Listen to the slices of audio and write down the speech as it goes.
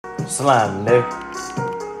Slime, nigga.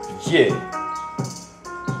 Yeah.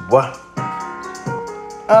 What?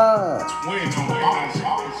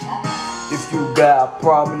 If you got a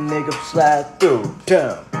problem, nigga, slide through.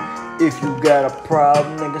 Damn. If you got a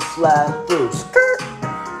problem, nigga, slide through. Skirt.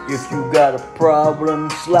 If you got a problem,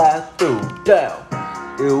 slide through. Down.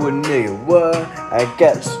 Ew, nigga, what? I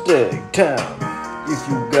got a stick. Down. If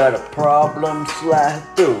you got a problem, slide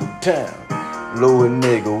through. Down. Little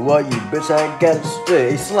nigga, what you bitch? I got a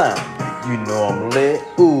stick. Slime. You know I'm lit.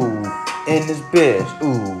 Ooh, in this bitch.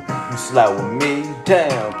 Ooh, you slide with me.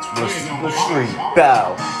 Down. The street.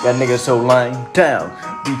 Bow. That nigga so lame. Down.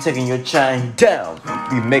 Be taking your chain down.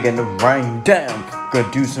 Be making it rain down. Gonna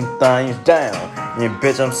do some things down. And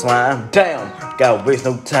bitch, I'm slime down. Gotta waste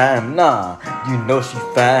no time, nah. You know she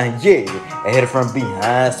fine, yeah. I hit it from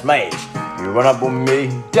behind, smash. You run up on me,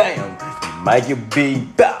 damn. You might get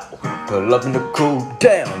beat, bow. Pull up in the cool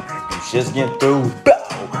down. You shit's getting through, bow.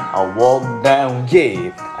 I walk down,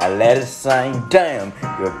 yeah. I let it sing, damn.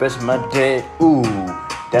 Your bitch my dad, ooh.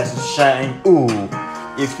 That's a shame, ooh.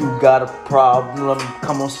 If you got a problem,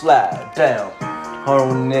 come on, slide down. Hold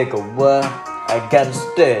on, nigga, what? I got to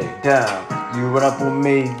stay down. You run up on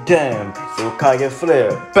me, damn. So call your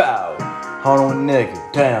flare, bow. Hold on, nigga,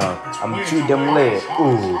 down. I'm too damn lit,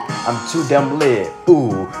 ooh. I'm too damn lit,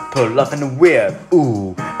 ooh. Pull up in the whip,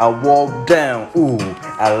 ooh. I walk down, ooh.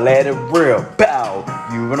 I let it real, bow.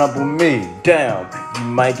 You run up on me, down. You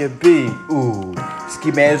might get beat, ooh.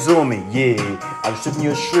 Ski bands on me, yeah. I'm shooting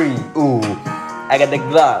your street, ooh. I got the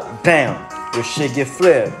Glock, damn. Your shit get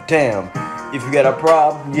flipped, damn. If you got a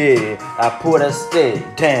problem, yeah, I pull that stick,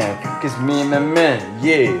 damn. Cause me and my man,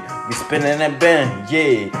 yeah, we spinning that band,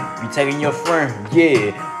 yeah. We taking your friend,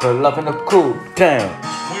 yeah. Pull up in the coupe, damn.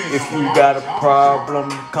 If you got a problem,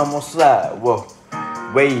 come on, slide. Whoa,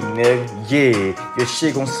 wait, nigga, yeah. Your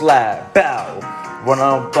shit gon' slide, bow. Run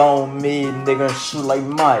up on me, nigga, shoot like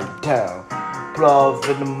Mike, down. Pull off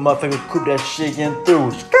in the motherfucking coupe, that shit getting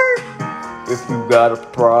through. If you got a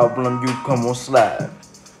problem, you come on, slide.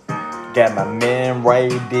 Got my man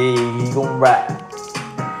right there, he gon' ride.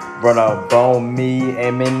 Run up on me,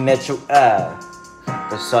 aiming at your eye.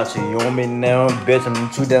 Versace on me now, bitch, I'm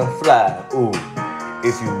too damn fly. Ooh,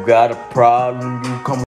 if you got a problem, you come